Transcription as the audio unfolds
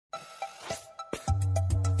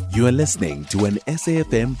You are listening to an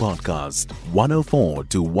SAFM podcast, 104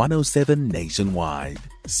 to 107 nationwide.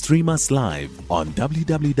 Stream us live on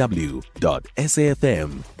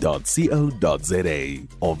www.safm.co.za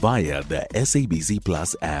or via the SABC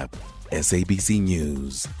Plus app. SABC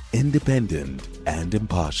News, independent and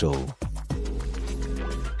impartial.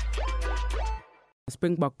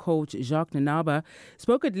 Springbok coach Jacques Nanaba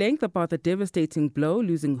spoke at length about the devastating blow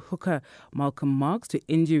losing hooker Malcolm Marx to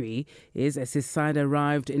injury as his side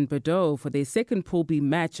arrived in Bordeaux for their second Pool B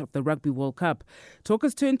match of the Rugby World Cup.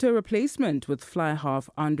 Talkers turned to a replacement with fly half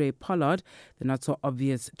Andre Pollard, the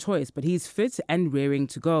not-so-obvious choice, but he's fit and raring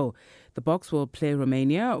to go. The Boks will play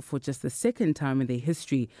Romania for just the second time in their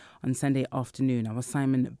history on Sunday afternoon. Our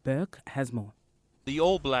Simon Burke has more. The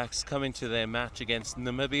All Blacks come into their match against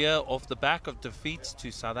Namibia off the back of defeats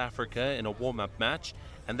to South Africa in a warm-up match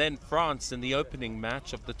and then France in the opening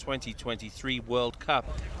match of the 2023 World Cup.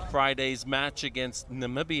 Friday's match against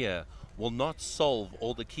Namibia will not solve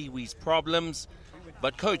all the Kiwis' problems,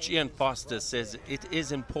 but Coach Ian Foster says it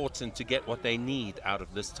is important to get what they need out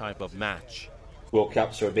of this type of match. World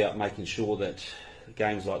Cups are about making sure that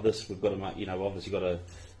games like this, we've got to make, obviously got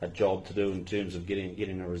a job to do in terms of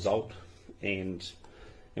getting a result. And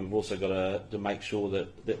we've also got to make sure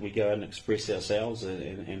that we go out and express ourselves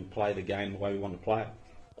and play the game the way we want to play it.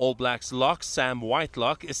 All Blacks lock Sam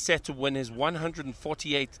Whitelock is set to win his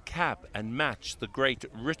 148th cap and match the great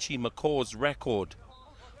Richie McCaw's record.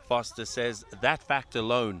 Foster says that fact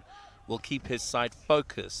alone will keep his side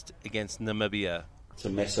focused against Namibia. It's a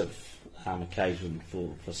massive occasion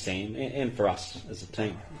for Sam and for us as a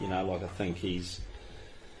team. I think he's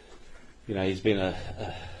been a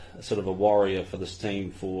sort of a warrior for this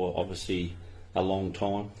team for obviously a long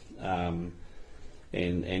time,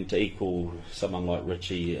 and to equal someone like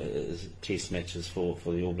Richie test matches for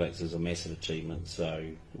the All Blacks is a massive achievement. So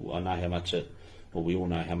I know how much we all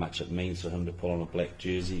know how much it means for him to put on a black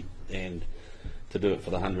jersey, and to do it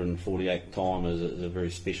for the 148th time is a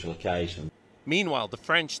very special occasion. Meanwhile, the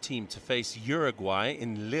French team to face Uruguay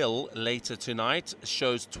in Lille later tonight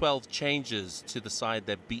shows 12 changes to the side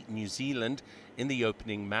that beat New Zealand in the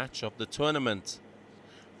opening match of the tournament.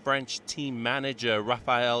 French team manager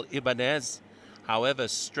Raphael Ibanez, however,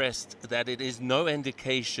 stressed that it is no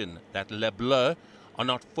indication that Les Bleus are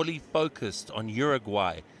not fully focused on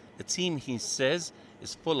Uruguay, a team he says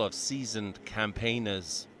is full of seasoned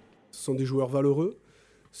campaigners. Ce sont des joueurs valeureux.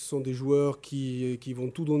 Ce sont des joueurs qui vont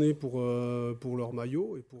tout donner pour leur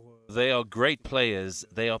maillot. They are great players.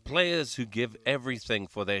 They are players who give everything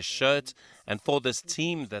for their shirt and for this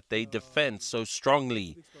team that they defend so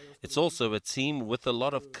strongly. It's also a team with a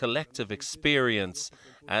lot of collective experience,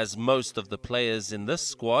 as most of the players in this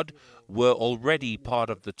squad were already part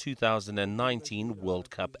of the 2019 World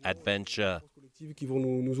Cup adventure.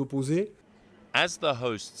 As the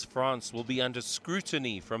hosts, France will be under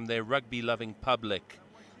scrutiny from their rugby-loving public.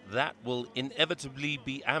 That will inevitably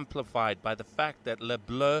be amplified by the fact that Les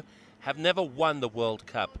Bleus have never won the World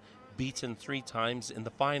Cup, beaten 3 times in the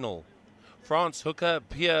final. France hooker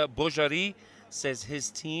Pierre Bourgerie says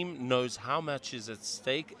his team knows how much is at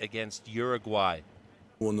stake against Uruguay.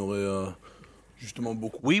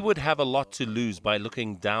 We would have a lot to lose by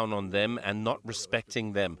looking down on them and not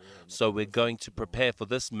respecting them, so we're going to prepare for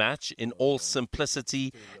this match in all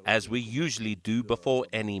simplicity, as we usually do before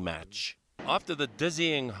any match. After the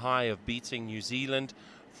dizzying high of beating New Zealand,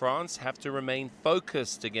 France have to remain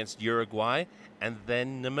focused against Uruguay and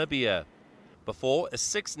then Namibia, before a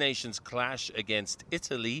Six Nations clash against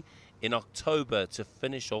Italy in October to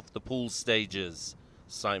finish off the pool stages.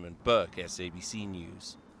 Simon Burke, SABC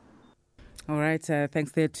News. All right,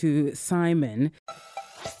 thanks there to Simon.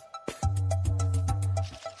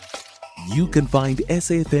 You can find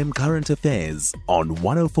SAFM Current Affairs on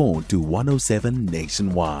 104 to 107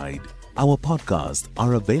 nationwide. Our podcasts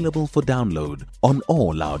are available for download on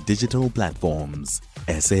all our digital platforms.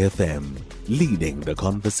 SAFM, leading the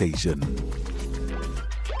conversation.